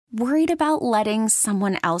Worried about letting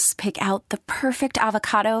someone else pick out the perfect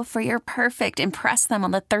avocado for your perfect impress them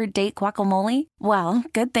on the third date guacamole? Well,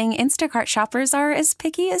 good thing Instacart shoppers are as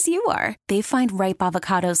picky as you are. They find ripe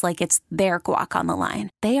avocados like it's their guac on the line.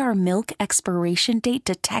 They are milk expiration date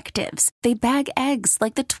detectives. They bag eggs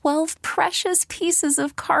like the 12 precious pieces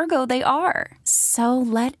of cargo they are. So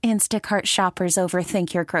let Instacart shoppers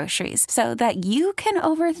overthink your groceries so that you can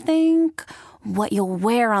overthink what you'll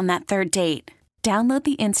wear on that third date. Download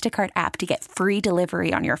the Instacart app to get free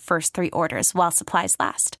delivery on your first 3 orders while supplies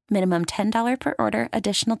last. Minimum $10 per order.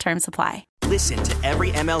 Additional terms apply. Listen to every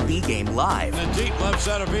MLB game live. In the deep left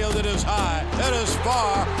center field, it is high, it is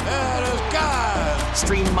far, it is God.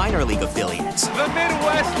 Stream minor league affiliates. The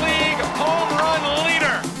Midwest League home run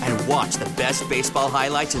leader. And watch the best baseball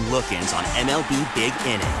highlights and look-ins on MLB Big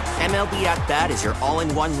Inning. MLB At Bat is your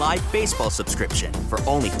all-in-one live baseball subscription for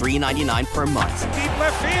only $3.99 per month. Deep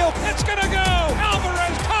left field, it's gonna go.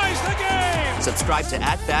 Alvarez ties the game. Subscribe to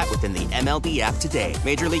At Bat within the MLB app today.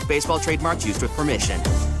 Major League Baseball trademarks used with permission.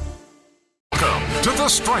 Welcome to the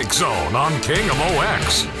Strike Zone on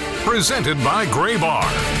KMOX. Presented by Gray Bar.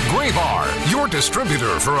 Gray Bar, your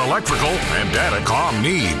distributor for electrical and datacom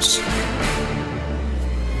needs.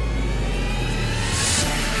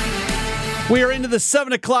 We are into the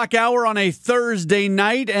 7 o'clock hour on a Thursday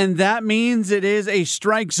night, and that means it is a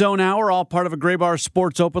Strike Zone hour, all part of a Gray Bar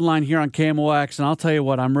Sports Open Line here on KMOX. And I'll tell you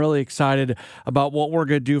what, I'm really excited about what we're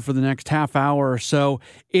going to do for the next half hour or so.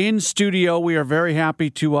 In studio, we are very happy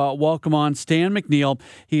to welcome on Stan McNeal.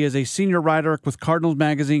 He is a senior writer with Cardinals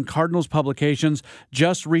Magazine, Cardinals Publications.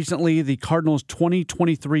 Just recently, the Cardinals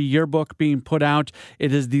 2023 Yearbook being put out.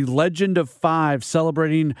 It is the Legend of Five,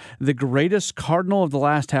 celebrating the greatest Cardinal of the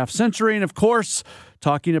last half century. And of course,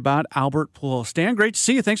 talking about Albert Pujols. Stan, great to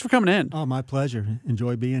see you. Thanks for coming in. Oh, my pleasure.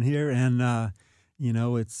 Enjoy being here. And,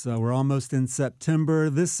 it's we're almost in September.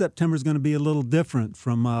 This September is going to be a little different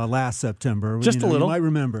from last September. Just a little. You might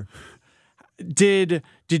remember. Did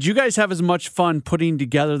you guys have as much fun putting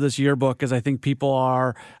together this yearbook as I think people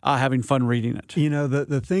are having fun reading it? You know,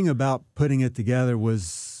 the thing about putting it together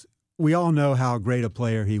was we all know how great a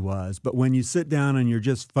player he was. But when you sit down and you're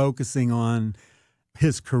just focusing on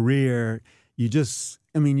his career, you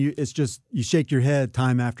shake your head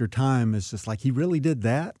time after time. It's just like, he really did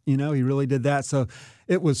that. He really did that. So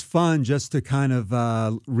it was fun just to kind of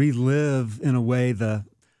relive in a way the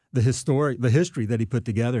history that he put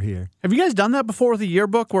together here. Have you guys done that before with a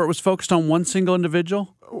yearbook where it was focused on one single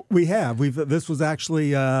individual? We have. This was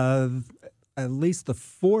actually at least the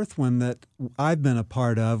fourth one that I've been a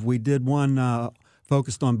part of. We did one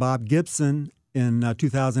focused on Bob Gibson in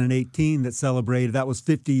 2018 that celebrated. That was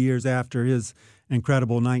 50 years after his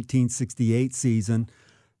incredible 1968 season.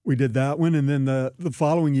 We did that one, and then the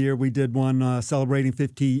following year we did one celebrating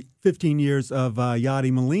 15 years of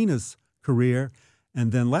Yadi Molina's career,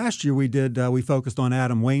 and then last year we focused on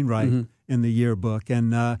Adam Wainwright in the yearbook,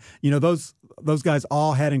 and those guys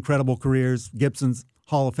all had incredible careers. Gibson's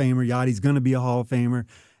Hall of Famer, Yadi's going to be a Hall of Famer,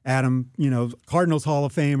 Adam, Cardinals Hall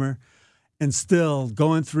of Famer. And still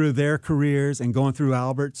going through their careers and going through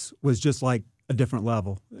Albert's was just like a different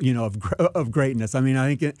level, of greatness. I mean,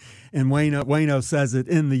 I think and Waino says it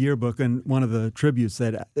in the yearbook, and one of the tributes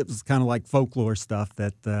said it was kind of like folklore stuff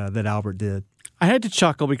that Albert did. I had to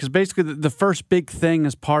chuckle because basically the first big thing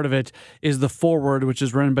as part of it is the foreword, which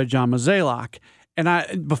is written by John Mozeliak.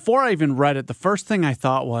 And before I even read it, the first thing I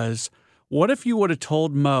thought was, what if you would have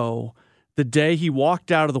told Mo the day he walked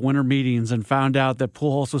out of the winter meetings and found out that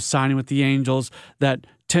Pujols was signing with the Angels, that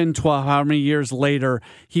 10, 12, how many years later,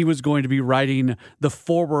 he was going to be writing the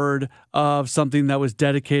foreword of something that was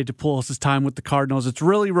dedicated to Pujols' time with the Cardinals. It's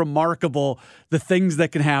really remarkable the things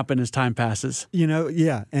that can happen as time passes.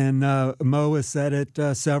 Yeah. And Mo has said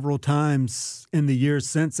it several times in the years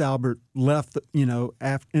since Albert left,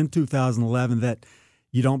 in 2011, that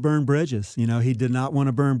you don't burn bridges. He did not want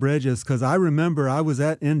to burn bridges, because I remember I was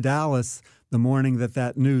in Dallas the morning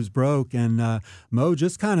that news broke, and Mo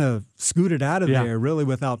just kind of scooted out of there, really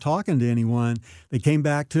without talking to anyone. They came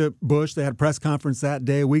back to Busch. They had a press conference that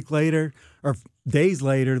day. A week later, or days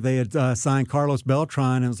later, they had signed Carlos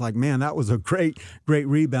Beltran, and it was like, man, that was a great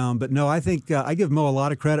rebound. But no, I think I give Mo a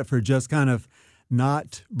lot of credit for just kind of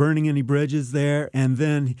not burning any bridges there. And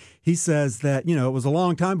then he says that, it was a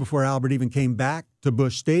long time before Albert even came back to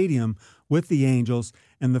Busch Stadium with the Angels.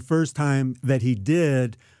 And the first time that he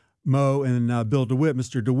did, Mo and Bill DeWitt,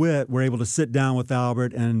 Mr. DeWitt, were able to sit down with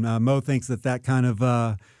Albert. And Mo thinks that kind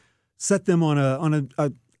of set them on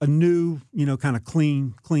a new, kind of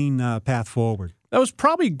clean path forward. That was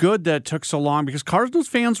probably good that it took so long because Cardinals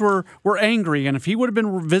fans were angry, and if he would have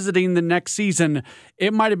been visiting the next season,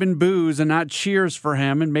 it might have been boos and not cheers for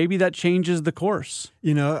him, and maybe that changes the course.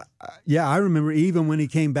 Yeah, I remember even when he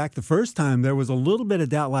came back the first time, there was a little bit of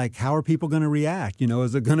doubt, like, how are people going to react?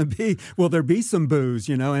 Is it going to be, will there be some boos?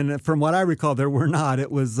 And from what I recall, there were not.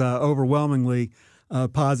 It was overwhelmingly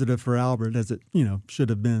positive for Albert, as it, should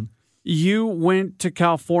have been. You went to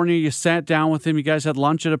California. You sat down with him. You guys had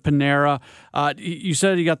lunch at a Panera. You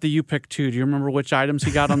said he got the You Pick 2. Do you remember which items he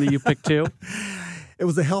got on the You Pick 2? It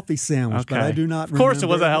was a healthy sandwich, okay. But I do not remember. Of course it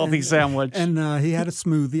was a healthy sandwich. And he had a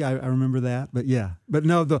smoothie. I remember that. But yeah. But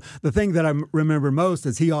no, the thing that I remember most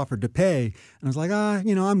is he offered to pay. And I was like,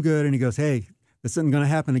 I'm good. And he goes, hey, this isn't going to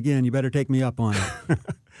happen again. You better take me up on it.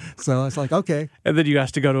 So I was like, okay. And then you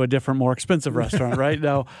asked to go to a different, more expensive restaurant, right?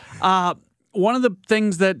 No. One of the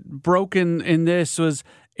things that broke in this was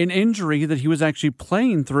an injury that he was actually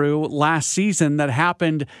playing through last season that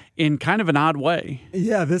happened in kind of an odd way.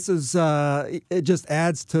 Yeah, this is it just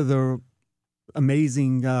adds to the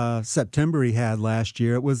amazing September he had last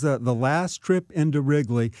year. It was the last trip into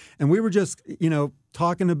Wrigley, and we were just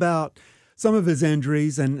talking about some of his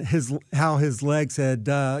injuries and how his legs had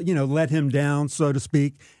let him down, so to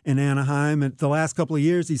speak, in Anaheim. And the last couple of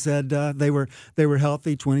years, he said they were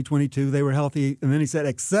healthy. 2022, they were healthy, and then he said,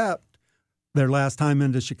 except their last time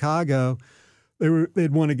into Chicago,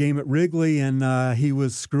 they'd won a game at Wrigley, and he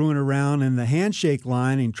was screwing around in the handshake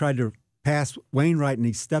line and tried to pass Wainwright, and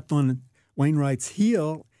he stepped on Wainwright's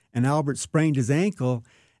heel, and Albert sprained his ankle.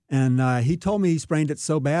 And he told me he sprained it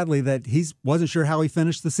so badly that he wasn't sure how he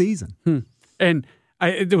finished the season. And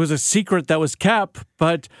there was a secret that was kept,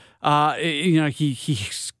 but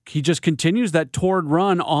he just continues that toward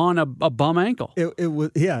run on a bum ankle.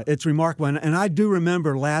 It's remarkable. And I do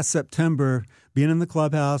remember last September being in the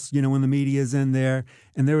clubhouse, when the media is in there,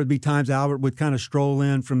 and there would be times Albert would kind of stroll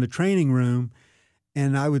in from the training room,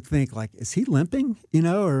 and I would think, like, is he limping?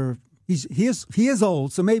 Or he is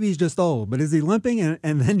old, so maybe he's just old. But is he limping?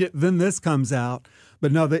 And then this comes out.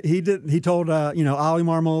 But no, that he did. He told Ollie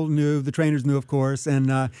Marmol knew, the trainers knew, of course,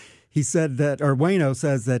 and he said that, or Waino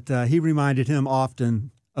says that he reminded him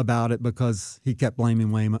often about it because he kept blaming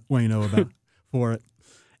Waino for it.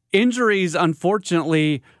 Injuries,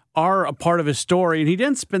 unfortunately, are a part of his story, and he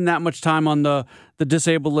didn't spend that much time on the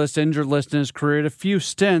disabled list, injured list in his career. At a few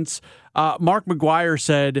stints, Mark McGwire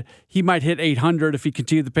said he might hit 800 if he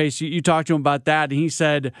continued the pace. You talked to him about that, and he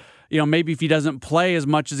said, maybe if he doesn't play as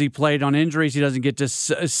much as he played on injuries, he doesn't get to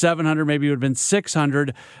 700, maybe it would have been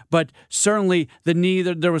 600. But certainly the knee,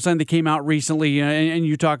 there was something that came out recently, and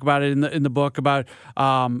you talk about it in the book about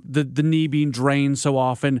the knee being drained so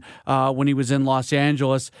often when he was in Los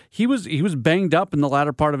Angeles. He was banged up in the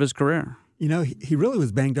latter part of his career. He really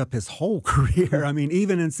was banged up his whole career. I mean,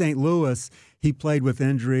 even in St. Louis, he played with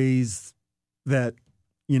injuries that,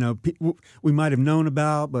 we might have known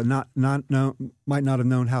about, but might not have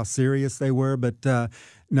known how serious they were. But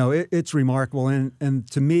it's remarkable. And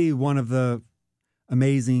to me, one of the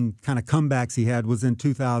amazing kind of comebacks he had was in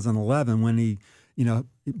 2011 when he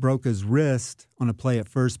broke his wrist on a play at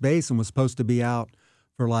first base and was supposed to be out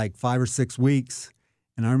for like 5 or 6 weeks.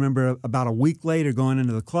 And I remember about a week later going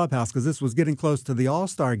into the clubhouse because this was getting close to the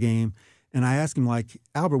All-Star game. And I asked him, like,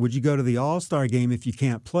 Albert, would you go to the All-Star game if you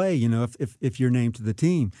can't play, if you're named to the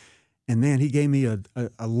team? And man, he gave me a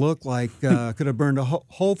look like could have burned a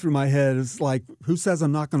hole through my head. It's like, who says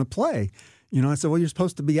I'm not going to play? I said, well, you're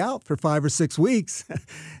supposed to be out for 5 or 6 weeks.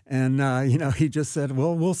 And, he just said,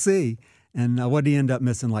 well, we'll see. And what did he end up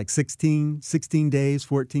missing, like 16 days,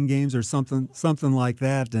 14 games or something like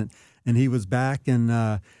that. And he was back,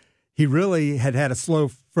 and he really had a slow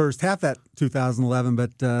first half at 2011,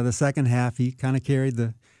 but the second half he kind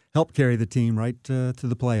of helped carry the team right to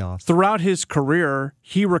the playoffs. Throughout his career,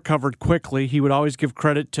 he recovered quickly. He would always give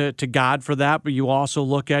credit to God for that, but you also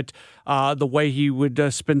look at the way he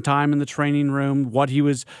would spend time in the training room, what he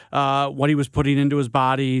was putting into his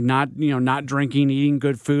body, not drinking, eating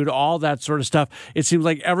good food, all that sort of stuff. It seems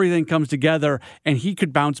like everything comes together, and he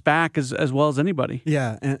could bounce back as well as anybody.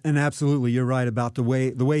 Yeah, and absolutely, you're right about the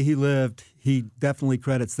way he lived. He definitely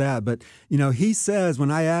credits that. But he says,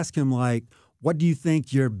 when I ask him, like, what do you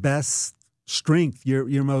think your best strength,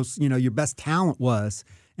 your most, your best talent was?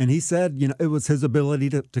 And he said, it was his ability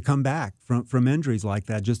to come back from injuries like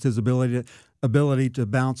that. Just his ability to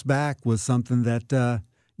bounce back was something that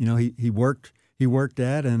he worked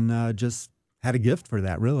at and just had a gift for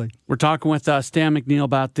that, really. We're talking with Stan McNeal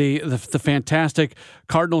about the fantastic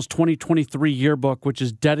Cardinals 2023 Yearbook, which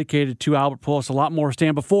is dedicated to Albert Pujols. A lot more,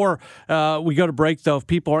 Stan. Before we go to break, though, if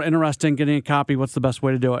people are interested in getting a copy, what's the best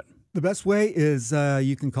way to do it? The best way is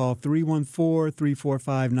you can call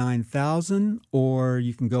 314-345-9000, or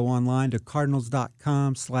you can go online to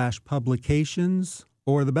cardinals.com/publications.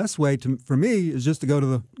 Or the best way for me is just to go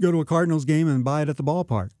to a Cardinals game and buy it at the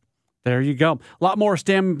ballpark. There you go. A lot more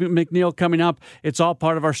Stan McNeal coming up. It's all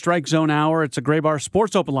part of our Strike Zone Hour. It's a Gray Bar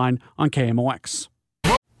Sports Open Line on KMOX.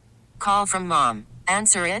 Call from mom.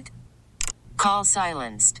 Answer it. Call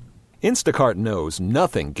silenced. Instacart knows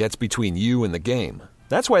nothing gets between you and the game.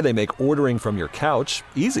 That's why they make ordering from your couch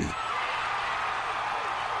easy.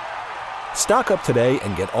 Stock up today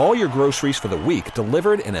and get all your groceries for the week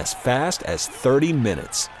delivered in as fast as 30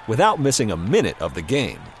 minutes without missing a minute of the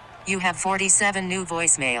game. You have 47 new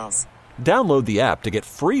voicemails. Download the app to get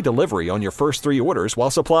free delivery on your first 3 orders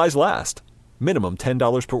while supplies last. Minimum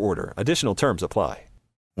 $10 per order. Additional terms apply.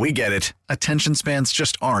 We get it. Attention spans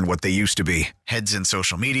just aren't what they used to be. Heads in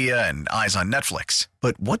social media and eyes on Netflix.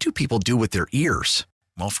 But what do people do with their ears?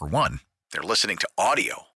 Well, for one, they're listening to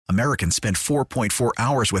audio. Americans spend 4.4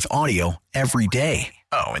 hours with audio every day.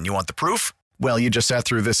 Oh, and you want the proof? Well, you just sat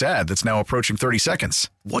through this ad that's now approaching 30 seconds.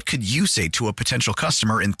 What could you say to a potential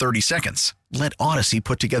customer in 30 seconds? Let Audacy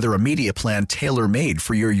put together a media plan tailor-made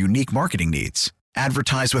for your unique marketing needs.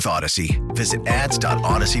 Advertise with Audacy. Visit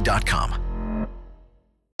ads.audacy.com.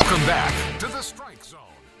 Welcome back to the Strike Zone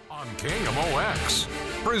on KMOX.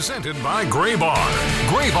 Presented by Gray Bar.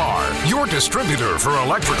 Gray Bar, your distributor for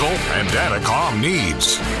electrical and datacom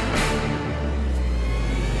needs.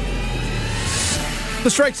 The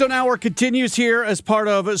Strike Zone Hour continues here as part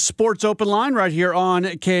of Sports Open Line right here on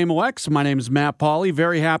KMOX. My name is Matt Pauley.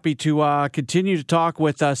 Very happy to continue to talk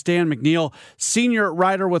with Stan McNeal, senior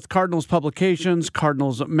writer with Cardinals Publications,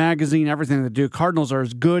 Cardinals Magazine, everything they do. Cardinals are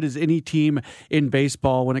as good as any team in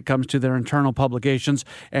baseball when it comes to their internal publications.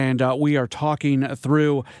 And we are talking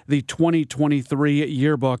through the 2023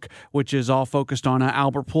 yearbook, which is all focused on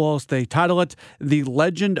Albert Pujols. They title it The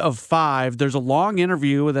Legend of Five. There's a long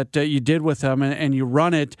interview that you did with him, and you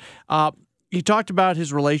run it. He talked about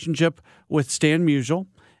his relationship with Stan McNeal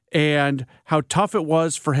and how tough it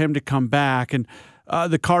was for him to come back. And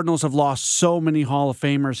the Cardinals have lost so many Hall of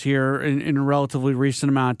Famers here in a relatively recent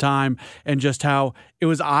amount of time, and just how it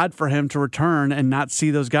was odd for him to return and not see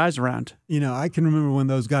those guys around. You know, I can remember when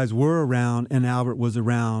those guys were around and Albert was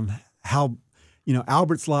around, how,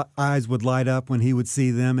 Albert's eyes would light up when he would see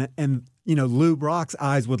them, and Lou Brock's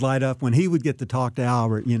eyes would light up when he would get to talk to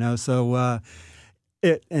Albert, so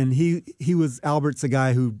Albert's a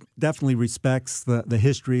guy who definitely respects the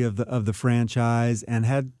history of the franchise and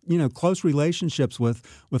had close relationships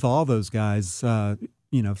with all those guys,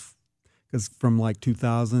 because from like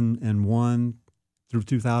 2001 through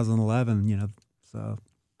 2011, so.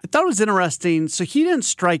 I thought it was interesting. So he didn't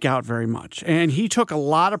strike out very much, and he took a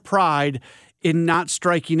lot of pride in not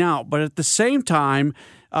striking out. But at the same time,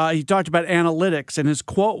 he talked about analytics, and his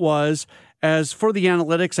quote was, "As for the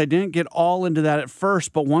analytics, I didn't get all into that at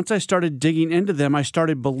first, but once I started digging into them, I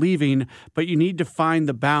started believing, but you need to find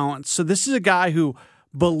the balance." So this is a guy who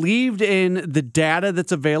believed in the data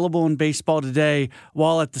that's available in baseball today,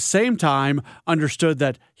 while at the same time understood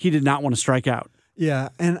that he did not want to strike out. Yeah,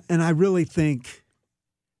 and I really think,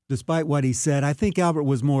 despite what he said, I think Albert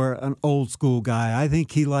was more an old school guy. I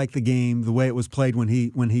think he liked the game the way it was played when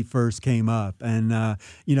he first came up, and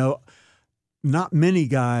not many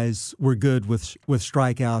guys were good with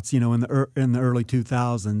strikeouts, in the early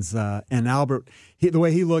 2000s. And Albert, the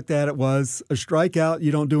way he looked at it was, a strikeout,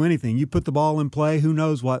 you don't do anything. You put the ball in play, who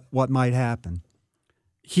knows what might happen.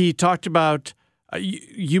 He talked about,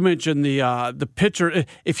 you mentioned the pitcher.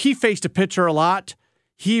 If he faced a pitcher a lot,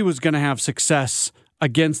 he was going to have success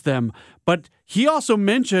against them. But he also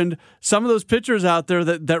mentioned some of those pitchers out there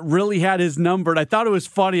that really had his numbered. I thought it was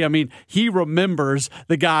funny. I mean, he remembers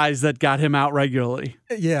the guys that got him out regularly.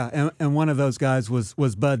 Yeah, and one of those guys was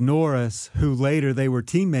Bud Norris, who later they were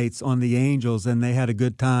teammates on the Angels, and they had a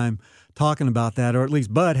good time talking about that, or at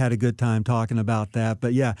least Bud had a good time talking about that.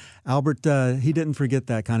 But yeah, Albert, he didn't forget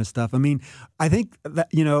that kind of stuff. I mean, I think that,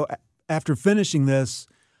 after finishing this,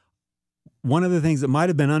 one of the things that might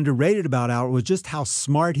have been underrated about Albert was just how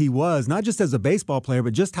smart he was, not just as a baseball player,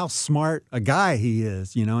 but just how smart a guy he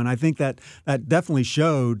is, and I think that definitely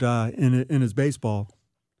showed in his baseball.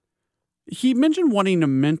 He mentioned wanting to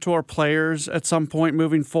mentor players at some point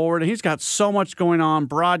moving forward. He's got so much going on,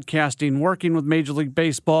 broadcasting, working with Major League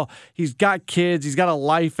Baseball. He's got kids. He's got a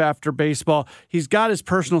life after baseball. He's got his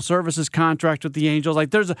personal services contract with the Angels.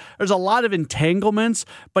 Like there's a lot of entanglements,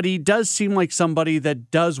 but he does seem like somebody that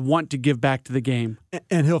does want to give back to the game.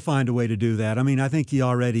 And he'll find a way to do that. I mean, I think he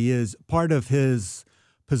already is. Part of his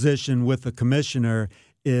position with the commissioner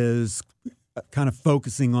is kind of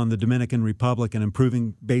focusing on the Dominican Republic and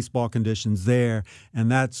improving baseball conditions there.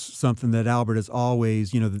 And that's something that Albert has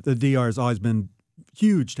always, the DR has always been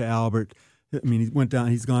huge to Albert. I mean,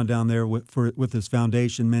 he's gone down there with his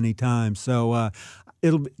foundation many times. So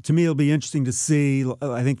to me, it'll be interesting to see.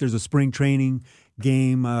 I think there's a spring training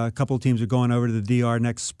game. A couple of teams are going over to the DR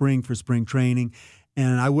next spring for spring training.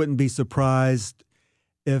 And I wouldn't be surprised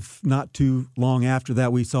if not too long after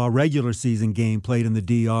that we saw a regular season game played in the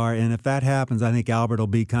DR. And if that happens, I think Albert will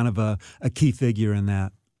be kind of a key figure in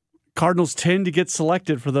that. Cardinals tend to get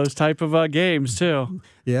selected for those type of games too.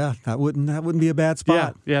 Yeah, that wouldn't be a bad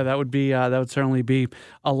spot. Yeah, that would certainly be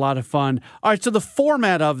a lot of fun. All right, so the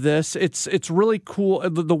format of this, it's really cool.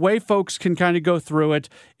 The way folks can kind of go through it,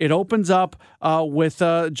 it opens up with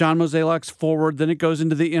John Mozeliak's forward, then it goes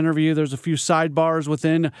into the interview. There's a few sidebars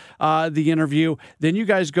within the interview. Then you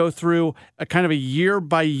guys go through a kind of a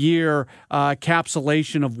year-by-year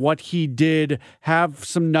capsulation of what he did, have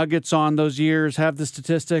some nuggets on those years, have the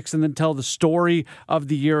statistics, and then tell the story of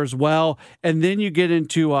the year as well. And then you get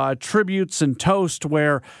into tributes and toast,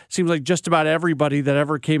 where it seems like just about everybody that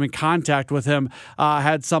ever came in contact with him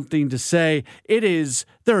had something to say.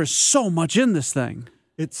 There is so much in this thing.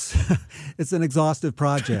 It's an exhaustive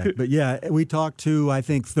project. But yeah, we talked to, I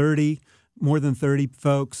think, more than 30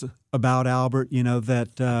 folks about Albert,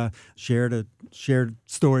 that shared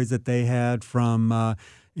stories that they had from,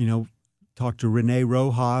 talked to Rene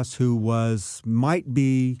Rojas, who might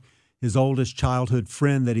be his oldest childhood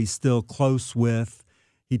friend that he's still close with.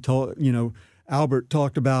 He told, Albert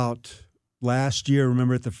talked about last year,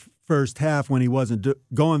 remember at the first half when he wasn't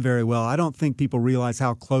going very well. I don't think people realize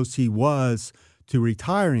how close he was to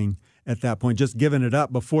retiring at that point, just giving it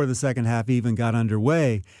up before the second half even got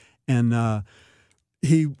underway. And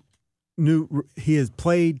he has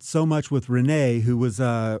played so much with Rene, who was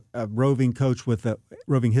a roving hitting coach with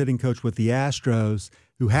the Astros,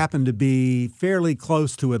 who happened to be fairly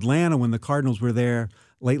close to Atlanta when the Cardinals were there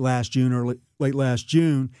late last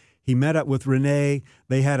June. He met up with Rene.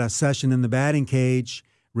 They had a session in the batting cage.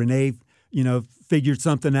 Rene, figured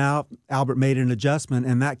something out. Albert made an adjustment,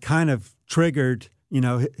 and that kind of triggered,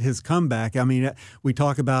 his comeback. I mean, we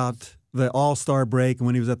talk about the All-Star break and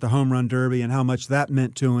when he was at the Home Run Derby and how much that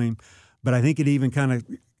meant to him. But I think it even kind of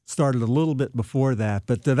started a little bit before that.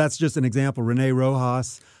 But that's just an example. Rene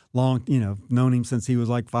Rojas, known him since he was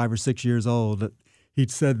like 5 or 6 years old. He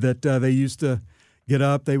said that they used to get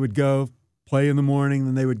up, they would go play in the morning,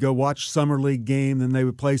 then they would go watch Summer League game, then they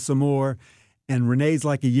would play some more. And Rene's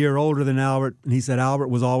like a year older than Albert, and he said Albert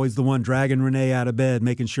was always the one dragging Rene out of bed,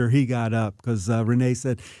 making sure he got up, because Rene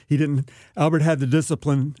said Albert had the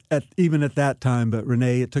discipline even at that time, but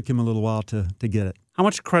Rene, it took him a little while to get it. How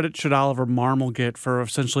much credit should Oliver Marmol get for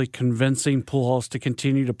essentially convincing Pujols to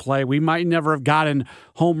continue to play? We might never have gotten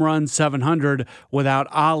home run 700 without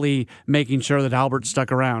Ollie making sure that Albert stuck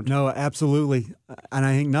around. No, absolutely. And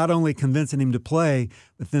I think not only convincing him to play,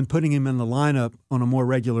 but then putting him in the lineup on a more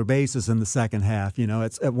regular basis in the second half.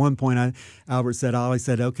 It's at one point Ollie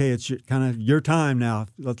said, okay, it's kind of your time now.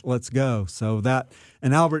 Let's go. So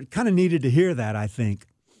and Albert kind of needed to hear that, I think.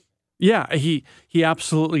 Yeah, he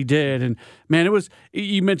absolutely did. And, man,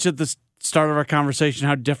 you mentioned at the start of our conversation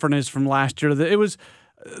how different it is from last year.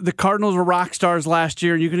 The Cardinals were rock stars last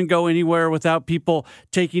year, and you couldn't go anywhere without people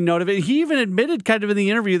taking note of it. He even admitted kind of in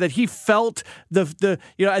the interview that he felt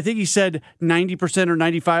I think he said 90% or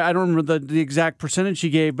 95%. I don't remember the exact percentage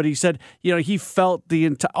he gave, but he said, he felt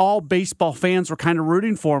all baseball fans were kind of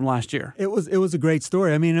rooting for him last year. It was a great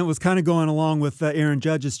story. I mean, it was kind of going along with Aaron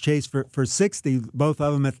Judge's chase for 60, both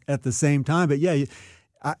of them at the same time. But yeah,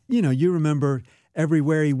 you remember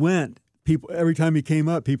everywhere he went. Every time he came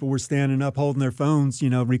up, people were standing up, holding their phones,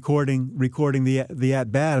 recording the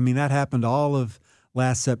at bat. I mean, that happened all of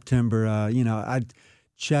last September. I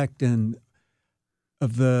checked, and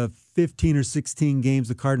of the 15 or 16 games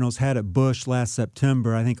the Cardinals had at Busch last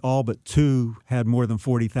September, I think all but 2 had more than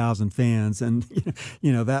 40,000 fans, and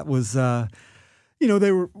that was,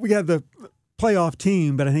 we had the playoff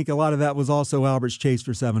team, but I think a lot of that was also Albert's chase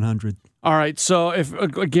for 700. All right, so I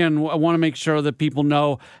want to make sure that people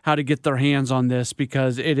know how to get their hands on this,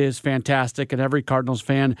 because it is fantastic, and every Cardinals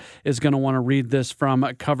fan is going to want to read this from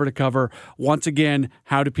cover to cover. Once again,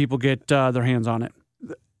 how do people get their hands on it?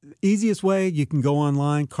 The easiest way, you can go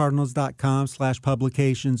online,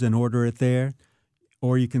 cardinals.com/publications, and order it there,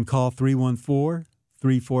 or you can call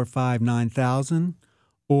 314-345-9000.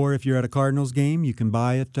 Or if you're at a Cardinals game, you can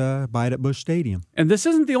buy it at Busch Stadium. And this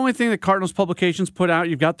isn't the only thing that Cardinals Publications put out.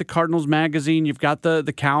 You've got the Cardinals magazine. You've got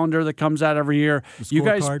the calendar that comes out every year. The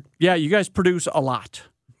scorecard. You guys produce a lot.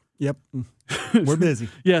 Yep. We're busy.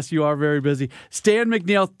 Yes, you are very busy. Stan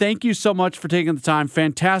McNeal, thank you so much for taking the time.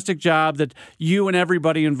 Fantastic job that you and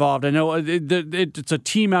everybody involved. I know it's a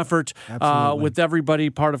team effort with everybody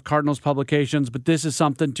part of Cardinals Publications, but this is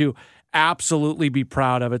something to absolutely be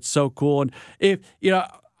proud of. It's so cool. And if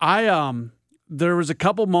there was a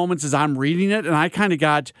couple moments as I'm reading it, and I kind of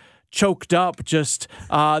got choked up. Just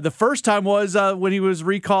the first time was when he was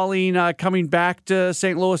recalling coming back to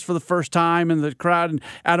St. Louis for the first time, and the crowd and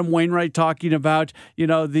Adam Wainwright talking about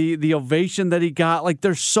the ovation that he got. Like,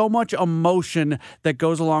 there's so much emotion that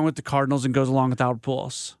goes along with the Cardinals and goes along with Albert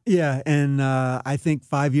Pujols. Yeah, and I think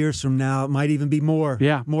 5 years from now it might even be more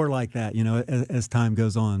like that. As time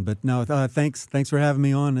goes on. But no, thanks for having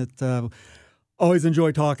me on. Always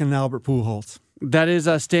enjoy talking to Albert Pujols. That is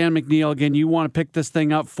Stan McNeal. Again, you want to pick this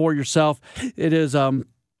thing up for yourself. It is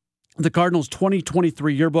the Cardinals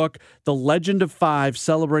 2023 Yearbook, The Legend of Five,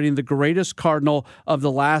 celebrating the greatest Cardinal of the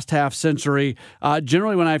last half century.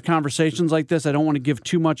 Generally, when I have conversations like this, I don't want to give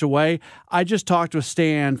too much away. I just talked with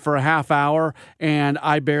Stan for a half hour, and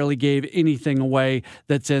I barely gave anything away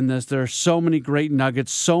that's in this. There are so many great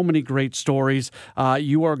nuggets, so many great stories.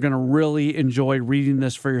 You are going to really enjoy reading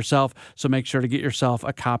this for yourself, so make sure to get yourself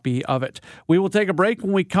a copy of it. We will take a break.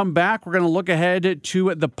 When we come back, we're going to look ahead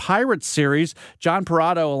to the Pirates series. John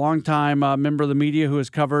Perrotto, a longtime member of the media who has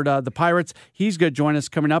covered the Pirates. He's going to join us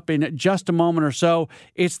coming up in just a moment or so.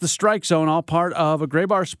 It's the Strike Zone, all part of a Gray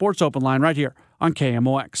Bar Sports Open Line right here on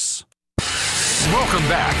KMOX. Welcome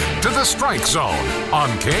back to the Strike Zone on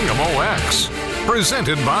KMOX.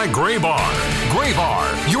 Presented by Gray Bar. Gray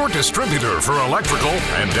Bar, your distributor for electrical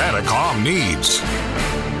and datacom needs.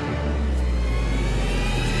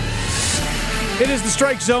 It is the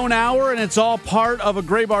Strike Zone Hour, and it's all part of a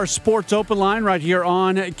Gray Bar Sports Open Line right here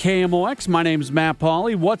on KMOX. My name is Matt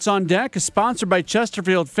Pauley. What's on Deck is sponsored by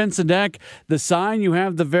Chesterfield Fence and Deck. The sign you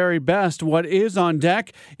have the very best. What is on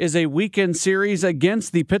deck is a weekend series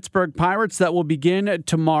against the Pittsburgh Pirates that will begin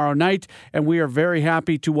tomorrow night, and we are very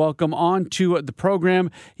happy to welcome on to the program.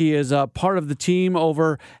 He is part of the team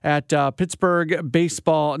over at Pittsburgh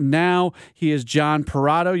Baseball Now. He is John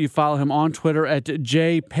Perrotto. You follow him on Twitter at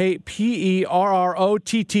JPERROTTO.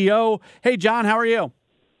 Hey, John, how are you?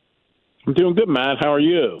 I'm doing good, Matt. How are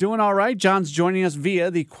you? Doing all right. John's joining us via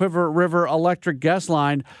the Quiver River Electric guest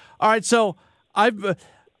line. All right, so I've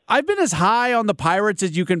been as high on the Pirates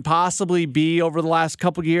as you can possibly be over the last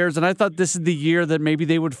couple years, and I thought this is the year that maybe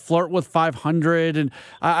they would flirt with 500, and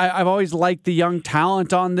I've always liked the young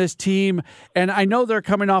talent on this team, and I know they're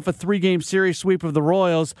coming off a 3-game series sweep of the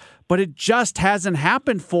Royals, but it just hasn't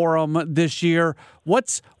happened for them this year.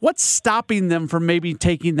 What's stopping them from maybe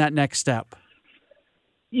taking that next step?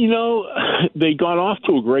 They got off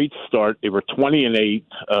to a great start. They were 20-8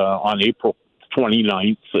 on April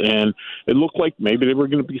 29th, and it looked like maybe they were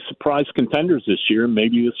going to be surprise contenders this year.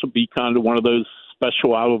 Maybe this will be kind of one of those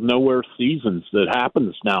special out-of-nowhere seasons that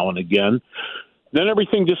happens now and again. Then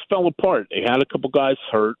everything just fell apart. They had a couple guys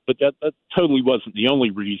hurt, but that totally wasn't the only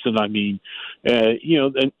reason. I mean,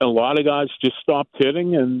 a lot of guys just stopped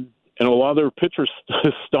hitting, and a lot of their pitchers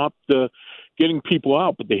stopped getting people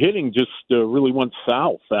out. But the hitting just really went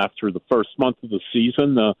south after the first month of the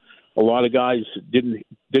season. A lot of guys didn't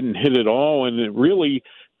hit at all, and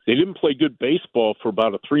they didn't play good baseball for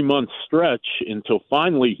about a 3-month stretch until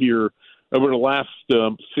finally here over the last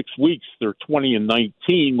 6 weeks, they're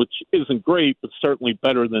 20-19, which isn't great, but certainly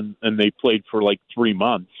better than they played for like 3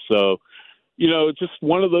 months. So, it's just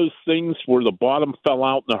one of those things where the bottom fell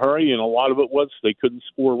out in a hurry, and a lot of it was they couldn't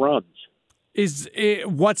score runs.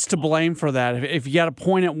 What's to blame for that? If you got to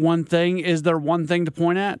point at one thing, is there one thing to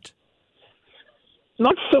point at?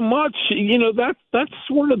 Not so much. That's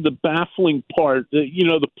sort of the baffling part.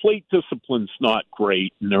 The plate discipline's not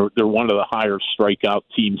great, and they're one of the higher strikeout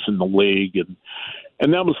teams in the league, and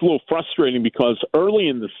that was a little frustrating because early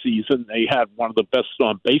in the season they had one of the best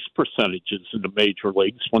on-base percentages in the major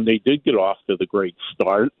leagues when they did get off to the great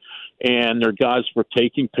start, and their guys were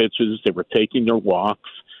taking pitches, they were taking their walks.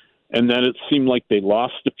 And then it seemed like they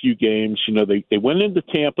lost a few games. They went into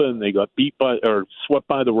Tampa and they got swept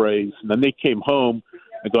by the Rays. And then they came home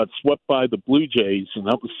and got swept by the Blue Jays. And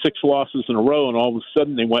that was 6 losses in a row. And all of a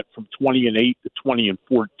sudden they went from 20-8 to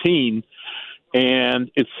 20-14. And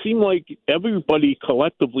it seemed like everybody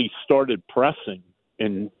collectively started pressing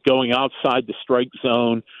and going outside the strike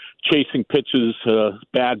zone, chasing pitches,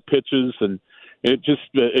 bad pitches. And it just,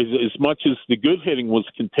 as much as the good hitting was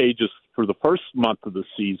contagious for the first month of the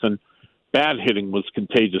season, bad hitting was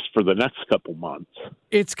contagious for the next couple months.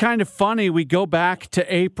 It's kind of funny. We go back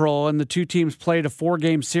to April, and the two teams played a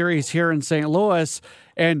 4-game series here in St. Louis,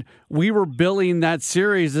 and we were billing that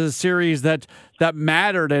series as a series that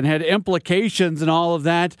mattered and had implications and all of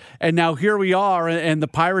that. And now here we are, and the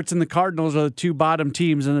Pirates and the Cardinals are the two bottom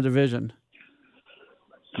teams in the division.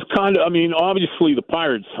 It's kind of, I mean, obviously the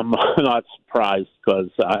Pirates, I'm not surprised because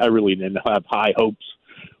I really didn't have high hopes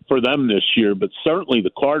for them this year, but certainly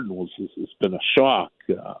the Cardinals has been a shock.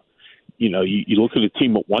 You look at a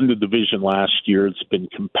team that won the division last year. It's been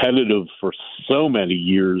competitive for so many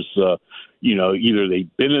years. Either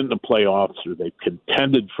they've been in the playoffs or they've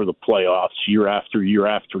contended for the playoffs year after year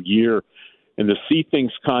after year. And to see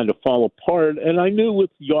things kind of fall apart, and I knew with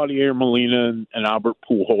Yadier Molina and Albert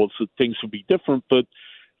Pujols that things would be different, but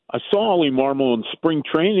I saw Oli Marmol in spring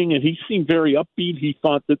training, and he seemed very upbeat. He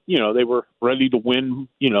thought that, they were ready to win,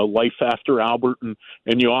 life after Albert and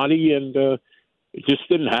Yadi, and it just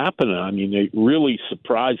didn't happen. I mean, they really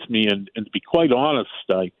surprised me, and to be quite honest,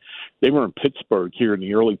 they were in Pittsburgh here in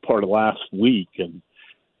the early part of last week, and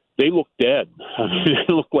they looked dead. I mean,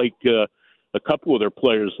 they looked like a couple of their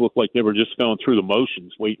players looked like they were just going through the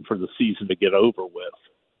motions, waiting for the season to get over with.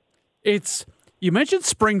 You mentioned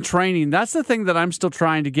spring training. That's the thing that I'm still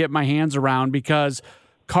trying to get my hands around because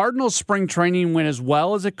Cardinals spring training went as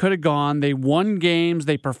well as it could have gone. They won games.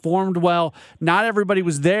 They performed well. Not everybody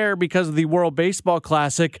was there because of the World Baseball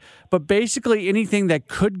Classic, but basically anything that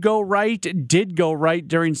could go right did go right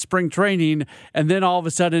during spring training, and then all of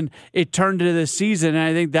a sudden it turned into this season, and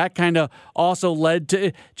I think that kind of also led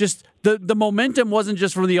to just the momentum wasn't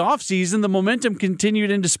just from the offseason. The momentum continued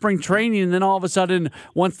into spring training, and then all of a sudden,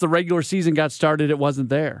 once the regular season got started, it wasn't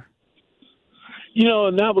there.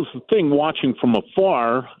 And that was the thing, watching from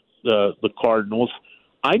afar, the Cardinals,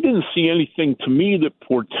 I didn't see anything to me that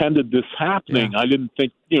portended this happening. Yeah. I didn't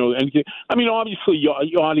think, anything. I mean, obviously,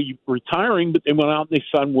 Yadi retiring, but they went out and they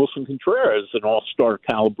signed Wilson Contreras, an all-star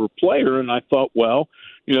caliber player, and I thought, well,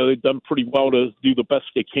 they've done pretty well to do the best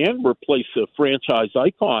they can, replace a franchise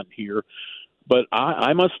icon here. But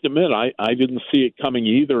I must admit, I didn't see it coming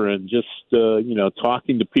either. And just,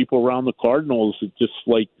 talking to people around the Cardinals, it just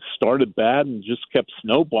started bad and just kept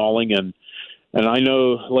snowballing. And I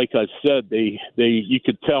know, like I said, you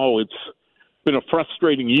could tell it's been a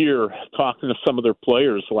frustrating year talking to some of their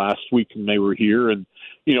players last week when they were here. And,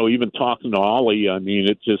 even talking to Ollie, I mean,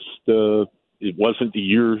 it just, it wasn't the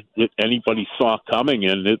year that anybody saw coming.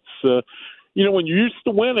 And it's, when you're used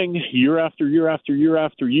to winning year after year after year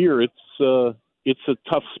after year, it's a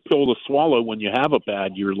tough pill to swallow when you have a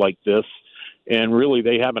bad year like this. And really,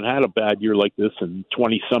 they haven't had a bad year like this in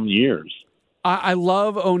 20-some years. I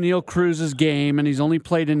love O'Neal Cruz's game, and he's only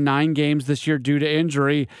played in 9 games this year due to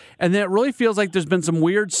injury. And then it really feels like there's been some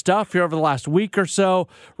weird stuff here over the last week or so.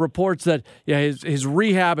 Reports that his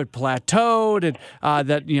rehab had plateaued, and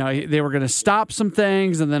that they were going to stop some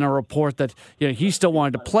things, and then a report that he still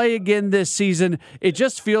wanted to play again this season. It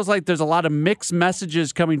just feels like there's a lot of mixed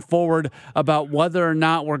messages coming forward about whether or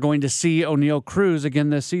not we're going to see O'Neal Cruz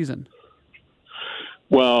again this season.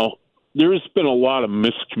 Well, there's been a lot of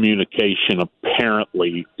miscommunication,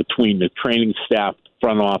 apparently, between the training staff,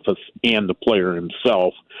 front office, and the player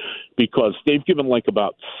himself, because they've given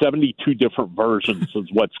about 72 different versions of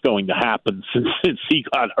what's going to happen since he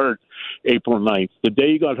got hurt April 9th. The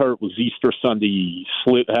day he got hurt was Easter Sunday. He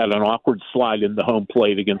had an awkward slide into home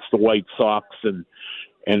plate against the White Sox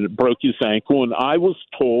and broke his ankle. And I was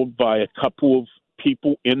told by a couple of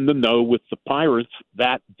people in the know with the Pirates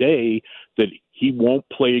that day that he won't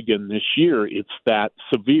play again this year. It's that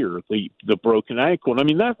severe, the broken ankle. And I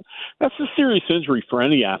mean, that's a serious injury for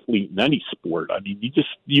any athlete in any sport. I mean,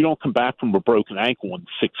 you don't come back from a broken ankle in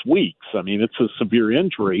 6 weeks. I mean, it's a severe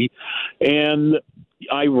injury. And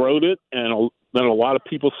I wrote it, and then a lot of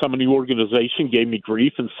people, some in the organization gave me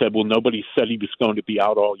grief and said, well, nobody said he was going to be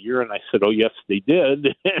out all year. And I said, oh, yes, they did.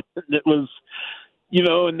 And it was,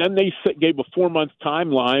 and then they gave a 4-month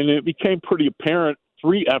timeline, and it became pretty apparent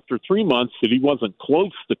after 3 months that he wasn't close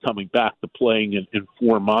to coming back to playing in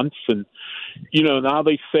 4 months. And, now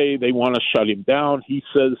they say they want to shut him down. He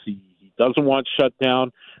says he doesn't want shut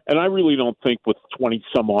down. And I really don't think with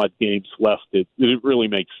 20-some-odd games left, it really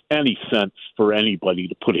makes any sense for anybody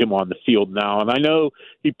to put him on the field now. And I know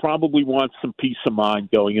he probably wants some peace of mind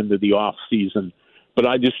going into the off season, but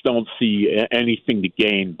I just don't see anything to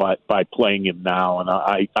gain by playing him now. And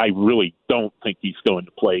I really don't think he's going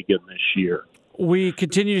to play again this year. We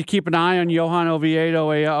continue to keep an eye on Johan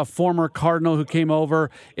Oviedo, a former Cardinal who came over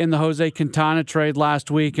in the Jose Quintana trade last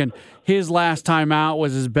week, and his last time out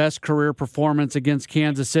was his best career performance against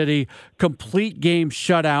Kansas City. Complete game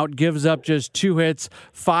shutout, gives up just 2 hits,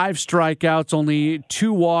 5 strikeouts, only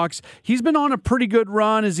 2 walks. He's been on a pretty good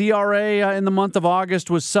run. His ERA in the month of August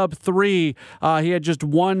was sub-3. He had just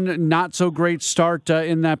 1 not-so-great start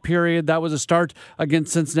in that period. That was a start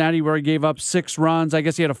against Cincinnati where he gave up 6 runs. I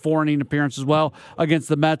guess he had a 4-inning appearance as well against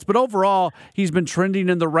the Mets. But overall, he's been trending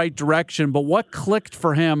in the right direction. But what clicked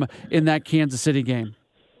for him in that Kansas City game?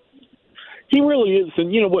 He really is.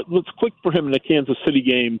 And, you know, what's clicked for him in the Kansas City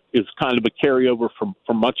game is kind of a carryover from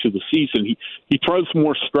much of the season. He throws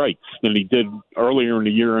more strikes than he did earlier in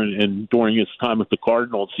the year and during his time with the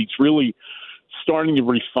Cardinals. He's really starting to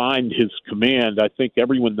refine his command. I think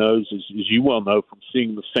everyone knows, as you well know from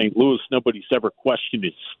seeing the St. Louis, nobody's ever questioned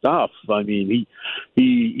his stuff. I mean,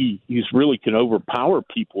 he's really can overpower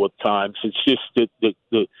people at times. It's just that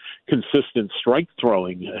the consistent strike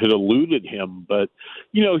throwing had eluded him. But,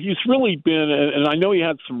 you know, he's really been, and I know he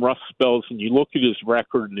had some rough spells, and you look at his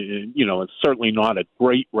record, and, you know, it's certainly not a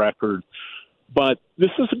great record. But this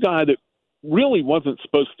is a guy that really wasn't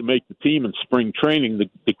supposed to make the team in spring training.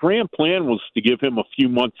 The grand plan was to give him a few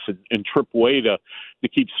months in AAA to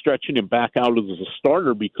keep stretching him back out as a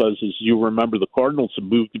starter because, as you remember, the Cardinals had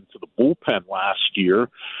moved him to the bullpen last year,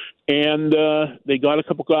 and they got a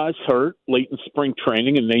couple guys hurt late in spring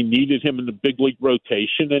training, and they needed him in the big league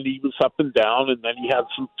rotation, and he was up and down, and then he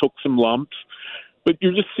took some lumps. But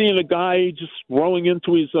you're just seeing a guy just growing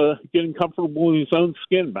into his getting comfortable in his own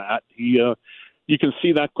skin, Matt. You can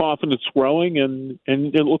see that confidence growing, and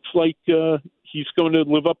it looks like he's going to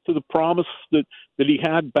live up to the promise that he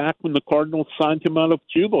had back when the Cardinals signed him out of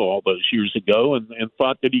Cuba all those years ago and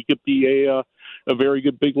thought that he could be a very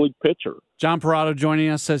good big league pitcher. John Perrotto joining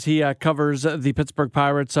us as he covers the Pittsburgh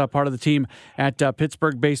Pirates, part of the team at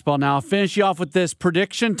Pittsburgh Baseball Now. I'll finish you off with this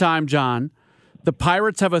prediction time, John. The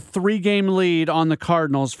Pirates have a 3-game lead on the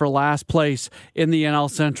Cardinals for last place in the NL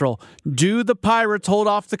Central. Do the Pirates hold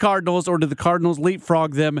off the Cardinals, or do the Cardinals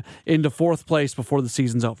leapfrog them into 4th place before the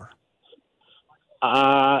season's over?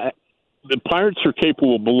 The Pirates are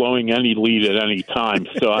capable of blowing any lead at any time,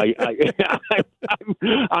 so I'm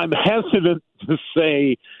hesitant to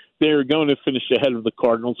say they're going to finish ahead of the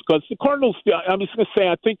Cardinals because the Cardinals, I'm just going to say,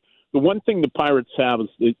 I think the one thing the Pirates have is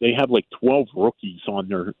they have like 12 rookies on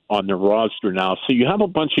their roster now. So you have a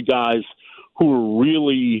bunch of guys who are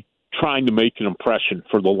really trying to make an impression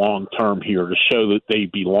for the long term here to show that they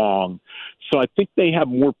belong. So I think they have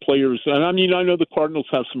more players. And I mean, I know the Cardinals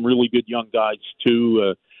have some really good young guys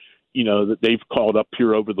too, you know, that they've called up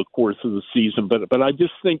here over the course of the season. But I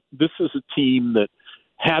just think this is a team that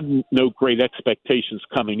had no great expectations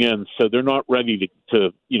coming in. So they're not ready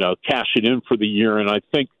to you know, cash it in for the year. And I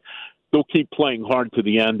think they'll keep playing hard to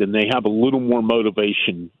the end, and they have a little more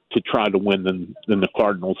motivation to try to win than the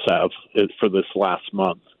Cardinals have for this last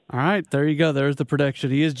month. All right, there you go. There's the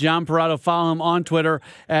prediction. He is John Perrotto. Follow him on Twitter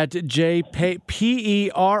at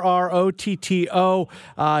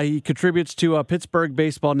JPERROTTO. He contributes to Pittsburgh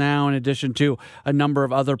Baseball Now in addition to a number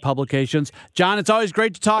of other publications. John, it's always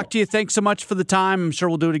great to talk to you. Thanks so much for the time. I'm sure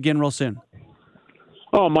we'll do it again real soon.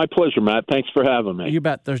 Oh, my pleasure, Matt. Thanks for having me. You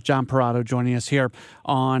bet. There's John Perrotto joining us here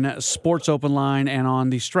on Sports Open Line and on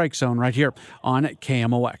the Strike Zone right here on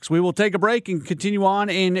KMOX. We will take a break and continue on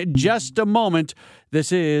in just a moment.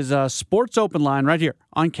 This is Sports Open Line right here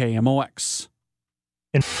on KMOX.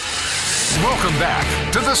 Welcome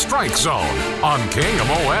back to the Strike Zone on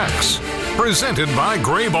KMOX. Presented by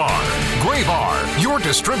Gray Bar. Gray Bar, your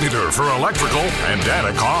distributor for electrical and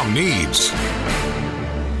datacom needs.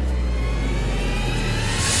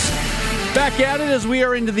 Back at it as we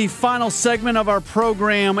are into the final segment of our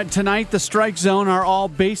program tonight, the Strike Zone, our all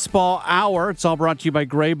baseball hour. It's all brought to you by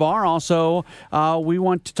Gray Bar. Also, we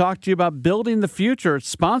want to talk to you about Building the Future. It's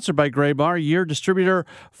sponsored by Gray Bar, your distributor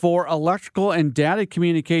for electrical and data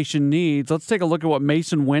communication needs. Let's take a look at what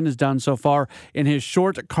Mason Wynn has done so far in his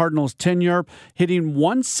short Cardinals tenure, hitting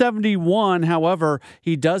 171. However,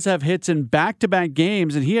 he does have hits in back-to-back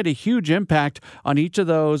games, and he had a huge impact on each of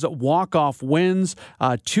those walk-off wins.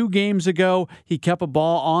 2 games ago, he kept a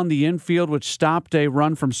ball on the infield, which stopped a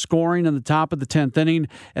run from scoring in the top of the 10th inning.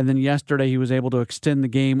 And then yesterday, he was able to extend the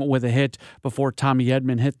game with a hit before Tommy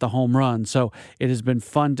Edman hit the home run. So it has been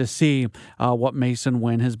fun to see what Mason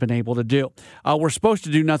Wynn has been able to do. We're supposed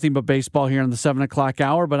to do nothing but baseball here in the 7 o'clock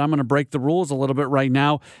hour, but I'm going to break the rules a little bit right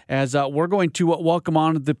now as we're going to welcome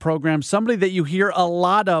on to the program somebody that you hear a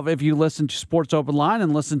lot of if you listen to Sports Open Line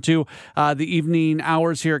and listen to the evening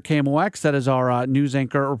hours here at KMOX. That is our news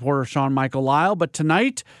anchor reporter, Sean Michael Lyle. But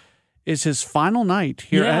tonight, is his final night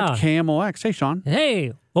here at KMOX. Hey, Sean.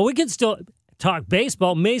 Hey, well, we can still talk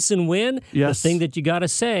baseball. Mason Wynn, yes. The thing that you got to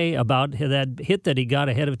say about that hit that he got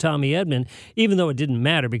ahead of Tommy Edman, even though it didn't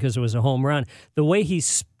matter because it was a home run, the way he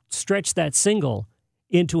stretched that single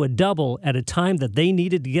into a double at a time that they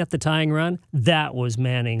needed to get the tying run, that was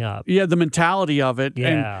manning up. Yeah, the mentality of it.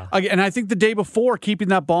 Yeah. And I think the day before, keeping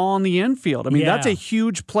that ball on the infield. I mean, that's a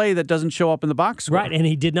huge play that doesn't show up in the box score. Right, and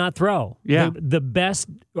he did not throw. Yeah. The best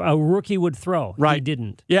a rookie would throw. Right. He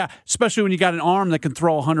didn't. Yeah, especially when you got an arm that can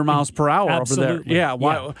throw 100 miles per hour Absolutely. over there. Yeah.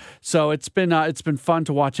 Yeah. So it's been fun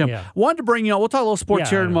to watch him. Yeah. Wanted to bring you on. We'll talk a little sports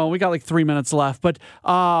here in a moment. We got like 3 minutes left. But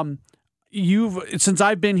since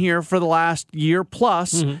I've been here for the last year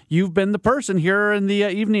plus, you've been the person here in the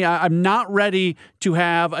evening. I'm not ready to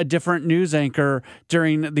have a different news anchor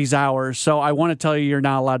during these hours, so I want to tell you you're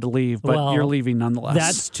not allowed to leave, but you're leaving nonetheless.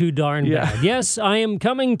 That's too darn bad. Yes, I am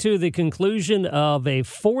coming to the conclusion of a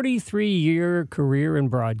 43-year career in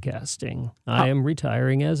broadcasting. I am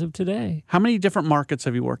retiring as of today. How many different markets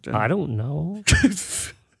have you worked in? I don't know.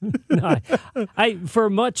 No, I for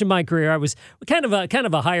much of my career I was kind of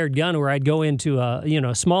a hired gun where I'd go into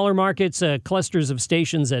smaller markets, clusters of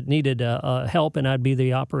stations that needed help, and I'd be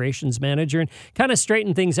the operations manager and kind of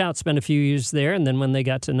straighten things out. Spend a few years there, and then when they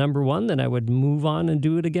got to number one, then I would move on and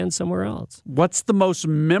do it again somewhere else. What's the most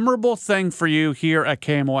memorable thing for you here at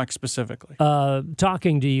KMOX specifically?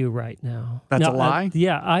 Talking to you right now. That's a lie?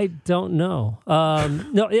 I don't know.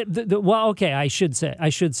 I should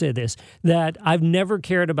say this, that I've never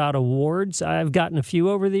cared about awards. I've gotten a few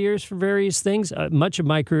over the years for various things. Much of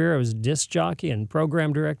my career, I was disc jockey and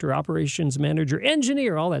program director, operations manager,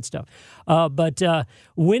 engineer, all that stuff. But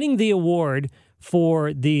winning the award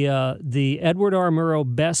for the Edward R. Murrow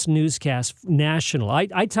Best Newscast National, I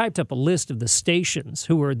typed up a list of the stations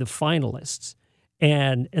who were the finalists.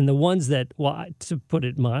 And the ones that, well, to put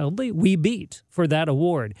it mildly, we beat for that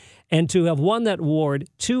award. And to have won that award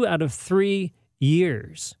 2 out of 3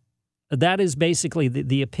 years, that is basically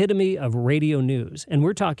the epitome of radio news. And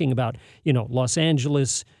we're talking about, Los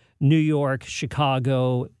Angeles, New York,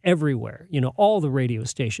 Chicago, everywhere, all the radio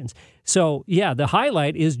stations. So, yeah, the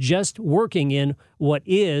highlight is just working in what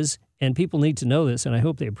is, and people need to know this, and I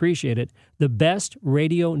hope they appreciate it, the best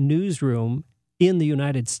radio newsroom in the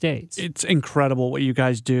United States. It's incredible what you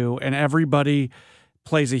guys do, and everybody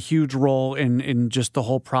plays a huge role in just the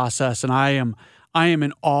whole process, and I am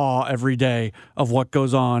in awe every day of what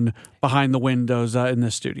goes on behind the windows in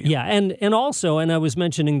this studio. Yeah, and also, and I was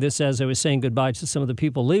mentioning this as I was saying goodbye to some of the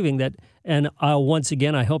people leaving, that, and once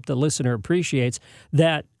again, I hope the listener appreciates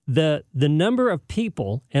that the number of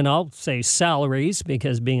people, and I'll say salaries,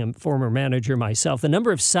 because being a former manager myself, the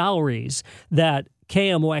number of salaries that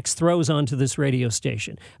KMOX throws onto this radio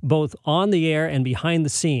station, both on the air and behind the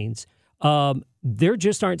scenes, there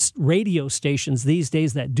just aren't radio stations these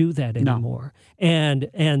days that do that anymore. No.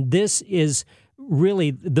 And this is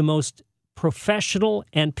really the most professional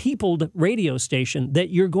and peopled radio station that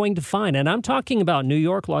you're going to find. And I'm talking about New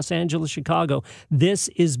York, Los Angeles, Chicago. This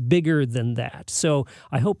is bigger than that. So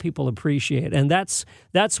I hope people appreciate it. And that's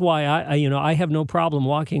why I have no problem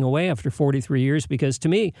walking away after 43 years, because to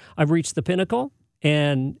me, I've reached the pinnacle.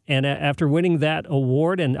 And after winning that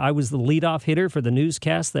award, and I was the leadoff hitter for the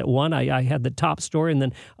newscast that won, I had the top story, and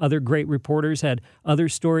then other great reporters had other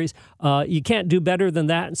stories. You can't do better than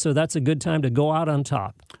that, so that's a good time to go out on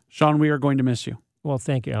top. Sean, we are going to miss you. Well,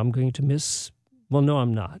 thank you. I'm going to miss... Well, no,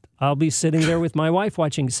 I'm not. I'll be sitting there with my wife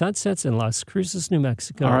watching sunsets in Las Cruces, New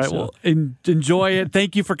Mexico. All right, well, enjoy it.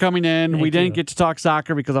 Thank you for coming in. We didn't get to talk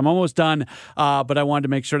soccer because I'm almost done, but I wanted to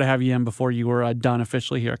make sure to have you in before you were done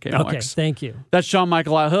officially here at KMOX. Okay, thank you. That's Sean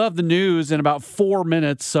Michael. He'll have the news in about 4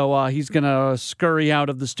 minutes, so he's going to scurry out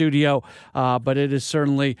of the studio, but it is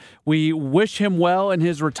certainly, we wish him well in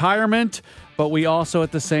his retirement, but we also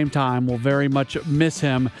at the same time will very much miss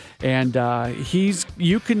him. And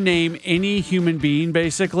you can name any human being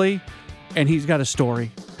basically, and he's got a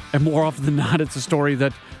story. And more often than not, it's a story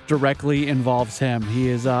that directly involves him. He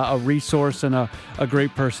is a resource and a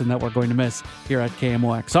great person that we're going to miss here at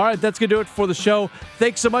KMOX. All right, that's going to do it for the show.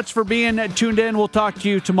 Thanks so much for being tuned in. We'll talk to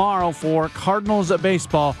you tomorrow for Cardinals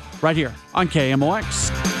baseball right here on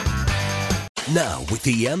KMOX. Now, with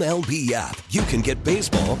the MLB app, you can get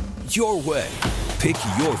baseball your way. Pick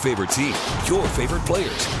your favorite team, your favorite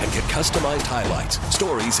players, and get customized highlights,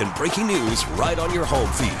 stories, and breaking news right on your home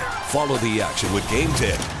feed. Follow the action with Game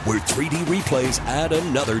Day, where 3D replays add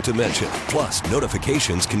another dimension. Plus,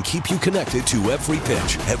 notifications can keep you connected to every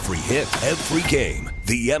pitch, every hit, every game.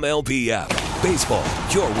 The MLB app. Baseball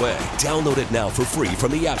your way. Download it now for free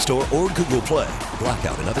from the App Store or Google Play.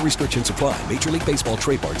 Blackout and other restrictions apply. Major League Baseball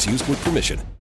trademarks used with permission.